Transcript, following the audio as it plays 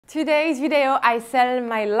Today's video, I sell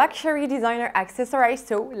my luxury designer accessories,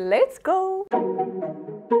 so let's go!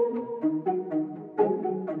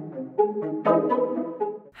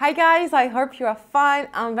 Hi guys, I hope you are fine.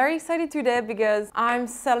 I'm very excited today because I'm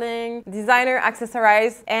selling designer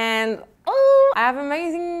accessories and I have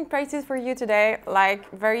amazing prices for you today,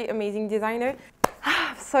 like very amazing designer.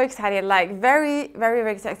 I'm so excited, like very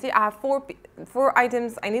excited. I have four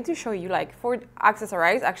items I need to show you, like 4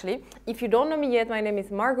 accessories actually. If you don't know me yet, my name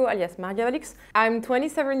is Margot alias Margavalux. I'm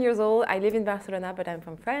 27 years old. I live in Barcelona, but I'm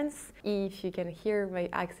from France. If you can hear, my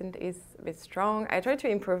accent is a bit strong. I try to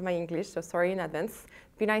improve my English, so sorry in advance.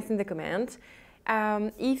 Be nice in the comment.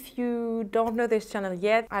 If you don't know this channel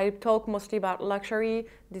yet, I talk mostly about luxury,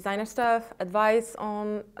 designer stuff, advice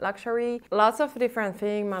on luxury, lots of different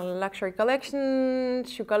things, my luxury collection,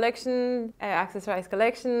 shoe collection, accessories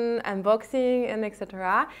collection, unboxing, and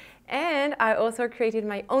etc. And I also created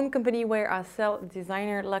my own company where I sell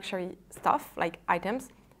designer luxury stuff, like items.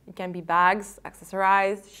 It can be bags,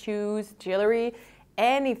 accessories, shoes, jewelry,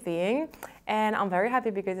 anything. And I'm very happy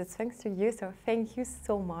because it's thanks to you, so thank you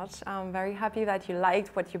so much. I'm very happy that you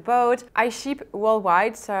liked what you bought. I ship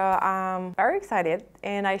worldwide, so I'm very excited.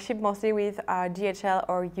 And I ship mostly with DHL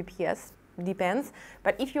or UPS, depends.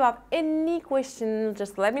 But if you have any questions,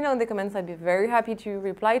 just let me know in the comments. I'd be very happy to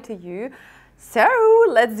reply to you. So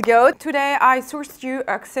let's go. Today I sourced you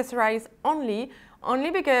accessories only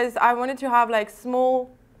because I wanted to have like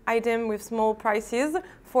small item with small prices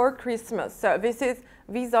for Christmas. So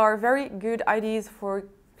these are very good ideas for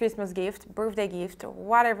Christmas gift, birthday gift,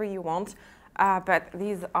 whatever you want. But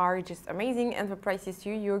these are just amazing, and the prices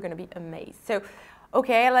too, you're gonna be amazed. So,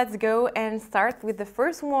 okay, let's go and start with the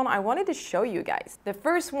first one I wanted to show you guys. The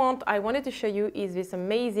first one I wanted to show you is this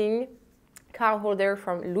amazing card holder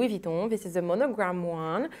from Louis Vuitton. This is a monogram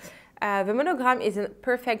one. The monogram is in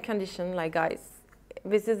perfect condition, like guys.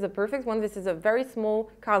 This is the perfect one. This is a very small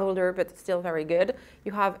card holder, but still very good.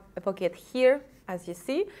 You have a pocket here, as you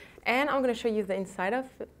see, and I'm going to show you the inside of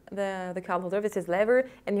the card holder. This is leather,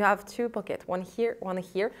 and you have 2 pockets, one here, one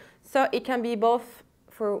here. So it can be both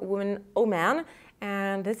for women or man,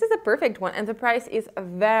 and this is a perfect one, and the price is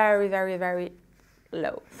very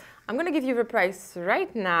low. I'm going to give you the price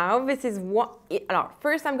right now. This is what.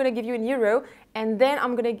 First, I'm going to give you in euro, and then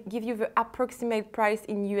I'm going to give you the approximate price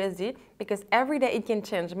in USD, because every day it can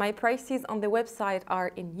change. My prices on the website are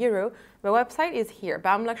in euro. The website is here,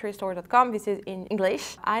 bamluxurystore.com. This is in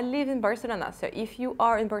English. I live in Barcelona, so if you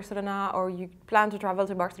are in Barcelona or you plan to travel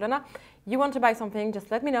to Barcelona, you want to buy something,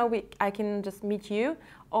 just let me know. I can just meet you.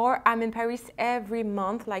 Or I'm in Paris every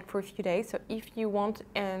month, like for a few days. So if you want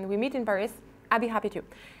and we meet in Paris, I'll be happy to.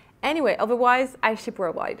 Anyway, otherwise, I ship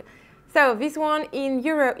worldwide. So this one in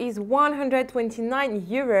euro is 129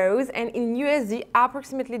 euros, and in USD,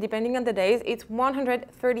 approximately, depending on the days, it's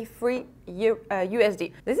 133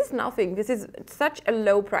 USD. This is nothing. This is such a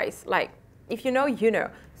low price. Like, if you know, you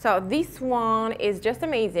know. So this one is just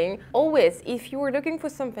amazing. Always, if you are looking for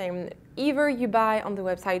something, either you buy on the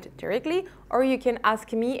website directly, or you can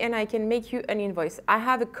ask me and I can make you an invoice. I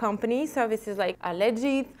have a company, so this is like a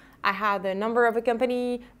legit. I have the number of a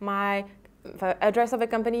company, the address of a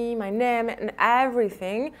company, my name, and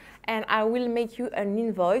everything, and I will make you an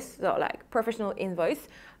invoice, so like professional invoice.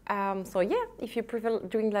 So yeah, if you prefer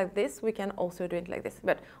doing like this, we can also do it like this.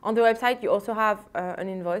 But on the website, you also have an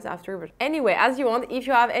invoice after. But anyway, as you want, if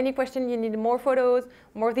you have any question, you need more photos,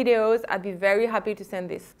 more videos, I'd be very happy to send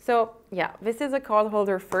this. So yeah, this is a card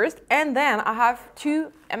holder first, and then I have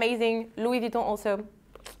 2 amazing Louis Vuitton also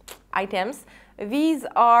items. These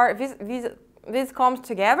comes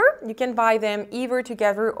together. You can buy them either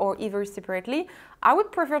together or either separately. I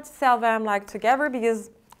would prefer to sell them like together because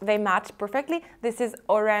they match perfectly. This is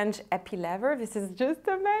orange epi leather. This is just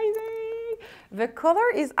amazing. The color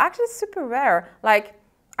is actually super rare. Like,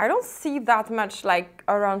 I don't see that much like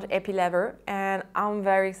orange epi leather, and I'm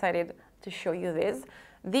very excited to show you this.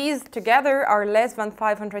 These together are less than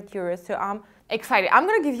 500 euros, so I'm excited. I'm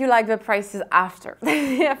gonna give you like the prices after.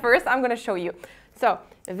 Yeah, first I'm gonna show you. So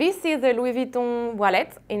this is the Louis Vuitton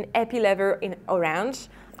wallet in epi leather in orange.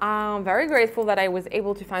 I'm very grateful that I was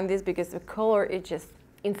able to find this because the color is just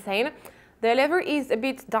insane. The leather is a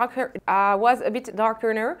bit darker, was a bit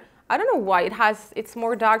darker. I don't know why it's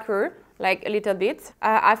more darker, like a little bit.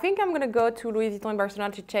 I think I'm gonna go to Louis Vuitton in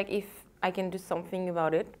Barcelona to check if I can do something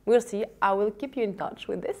about it. We'll see. I will keep you in touch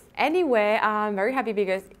with this. Anyway, I'm very happy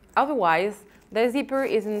because otherwise the zipper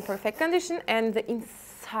is in perfect condition and the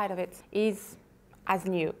inside of it is as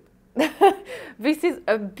new. This is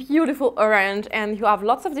a beautiful orange, and you have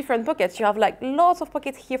lots of different pockets. You have like lots of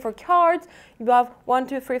pockets here for cards. You have 1,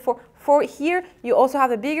 2, 3, 4 here. You also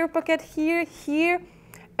have a bigger pocket here,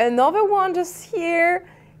 Another one just here.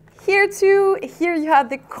 Here too, here you have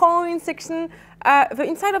the coin section. The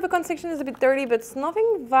inside of the coin section is a bit dirty, but it's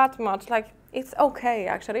nothing that much. Like, it's okay,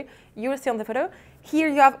 actually. You will see on the photo. Here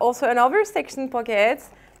you have also another section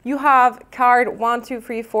pockets. You have card 1, 2,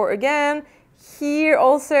 3, 4 again. Here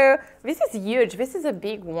also, this is huge. This is a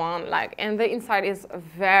big one, like, and the inside is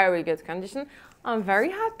very good condition. I'm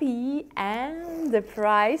very happy, and the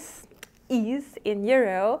price is in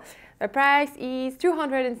euro. The price is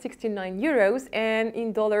 269 euros, and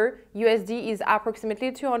in dollar USD is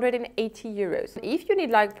approximately 280 euros. If you need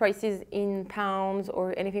like prices in pounds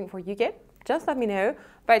or anything for UK, just let me know.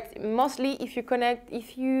 But mostly if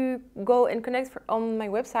you go and connect on my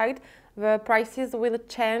website, the prices will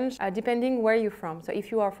change depending where you're from. So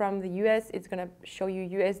if you are from the US, it's gonna show you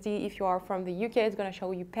USD. If you are from the UK, it's gonna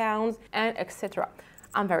show you pounds, and etc.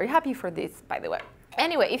 I'm very happy for this, by the way.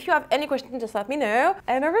 Anyway, if you have any questions, just let me know.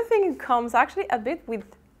 Another thing comes actually a bit with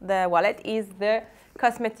the wallet is the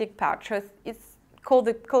cosmetic pouch. So it's called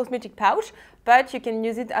the cosmetic pouch, but you can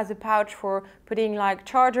use it as a pouch for putting like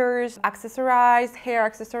chargers, accessories, hair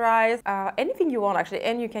accessories, anything you want actually.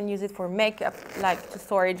 And you can use it for makeup, like to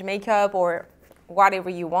storage makeup or whatever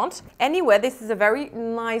you want. Anyway, this is a very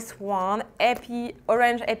nice one,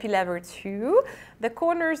 orange epi leather too. The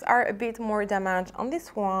corners are a bit more damaged on this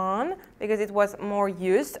one because it was more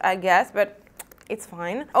used, I guess, but it's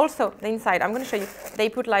fine. Also, the inside, I'm going to show you. They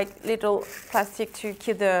put like little plastic to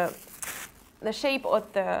keep the shape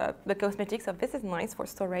of the cosmetics. So this is nice for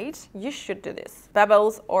storage. You should do this.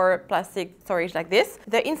 Bubbles or plastic storage like this.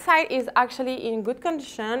 The inside is actually in good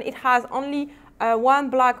condition. It has only one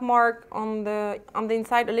black mark on the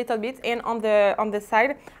inside a little bit, and on the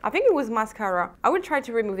side I think it was mascara. I will try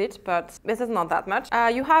to remove it, but this is not that much.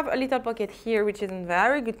 You have a little pocket here which is in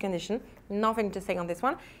very good condition. Nothing to say on this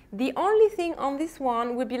one. The only thing on this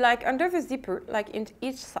one would be like under the zipper, like in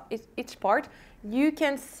each part, you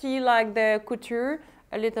can see like the couture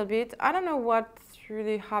a little bit. I don't know what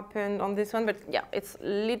really happened on this one, but yeah, it's a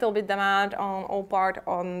little bit damaged on all part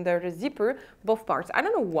on the zipper, both parts. I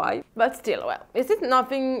don't know why, but still, well,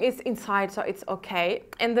 nothing is inside, so it's okay.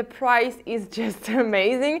 And the price is just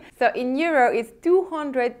amazing. So in euro, it's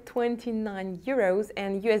 229 euros,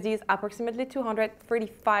 and USD is approximately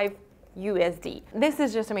 235 USD. This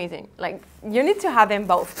is just amazing. Like, you need to have them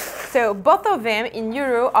both. So both of them in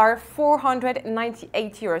euro are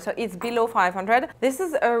 498 euros. So it's below 500. This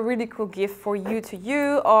is a really cool gift for you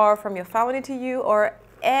or from your family to you, or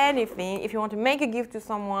anything. If you want to make a gift to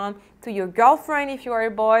someone, to your girlfriend if you are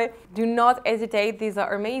a boy, do not hesitate. These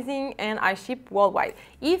are amazing, and I ship worldwide.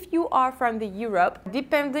 If you are from the Europe,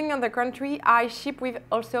 depending on the country, I ship with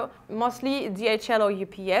also mostly DHL or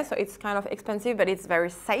UPS, so it's kind of expensive, but it's very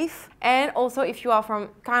safe. And also if you are from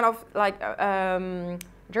kind of like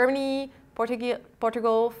Germany,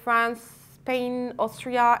 Portugal, France, Spain,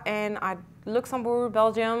 Austria, and Luxembourg,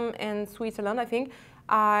 Belgium, and Switzerland, I think,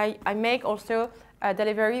 I make also a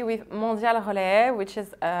delivery with Mondial Relais, which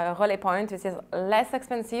is a relay point. This is less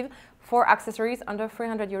expensive. For accessories under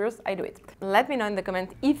 300 euros, I do it. Let me know in the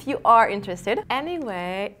comment if you are interested.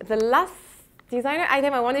 Anyway, the last designer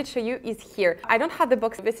item I wanted to show you is here. I don't have the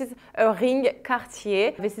box. This is a ring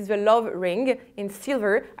Cartier. This is the love ring in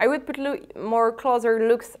silver. I would put more closer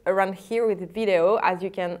looks around here with the video, as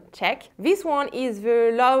you can check. This one is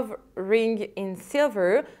the love ring in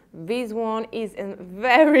silver. This one is in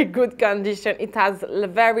very good condition. It has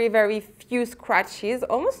very, very few scratches,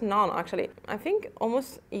 almost none actually. I think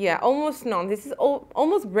almost none. This is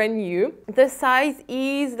almost brand new. The size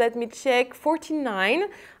is, let me check, 49.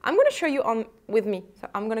 I'm gonna show you on with me. So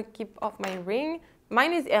I'm gonna keep off my ring.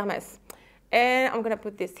 Mine is Hermes. And I'm gonna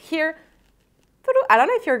put this here. I don't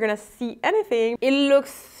know if you're gonna see anything. It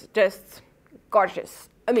looks just gorgeous,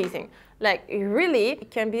 amazing. Like, really,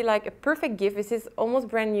 it can be like a perfect gift. This is almost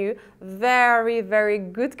brand new, very, very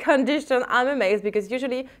good condition. I'm amazed because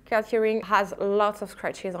usually Cartier ring has lots of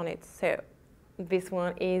scratches on it. So this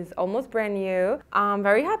one is almost brand new. I'm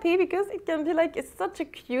very happy because it can be like, it's such a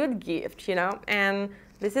cute gift, you know? And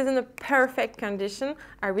this is in a perfect condition.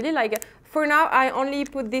 I really like it. For now, I only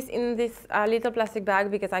put this in this little plastic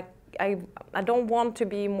bag because I don't want to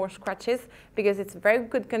be more scratches because it's very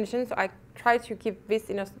good condition, so I try to keep this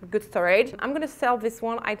in a good storage. I'm gonna sell this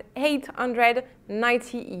one at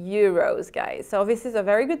 890 euros, guys. So this is a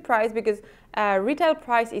very good price because retail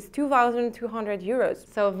price is 2,200 euros.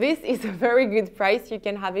 So this is a very good price. You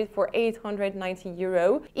can have it for 890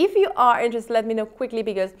 euro. If you are interested, let me know quickly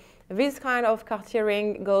because this kind of Cartier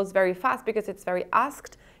ring goes very fast because it's very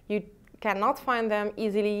asked. You cannot find them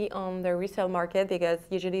easily on the resale market because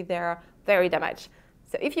usually they're very damaged.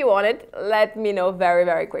 So if you want it, let me know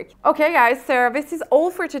very quick. Okay guys, so this is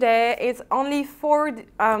all for today. It's only four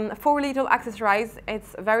little accessories.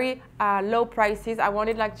 It's very low prices. I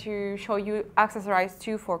wanted like to show you accessories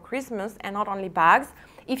too for Christmas and not only bags.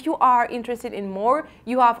 If you are interested in more,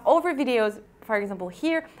 you have other videos, for example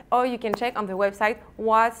here, or you can check on the website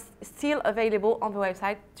what's still available on the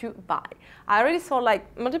website to buy. I already saw like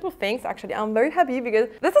multiple things. Actually, I'm very happy because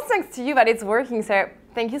this is thanks to you that it's working, so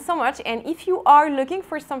thank you so much. And if you are looking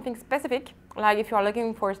for something specific, like if you are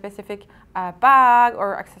looking for a specific bag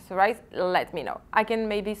or accessories, let me know. I can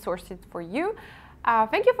maybe source it for you.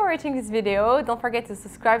 Thank you for watching this video. Don't forget to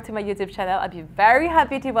subscribe to my YouTube channel. I'd be very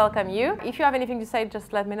happy to welcome you. If you have anything to say,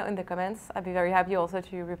 just let me know in the comments. I'd be very happy also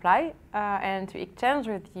to reply and to exchange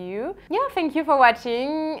with you. Yeah, thank you for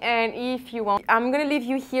watching. And if you want, I'm gonna leave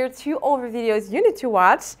you here 2 other videos you need to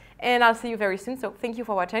watch. And I'll see you very soon. So thank you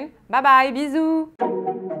for watching. Bye bye, bisous.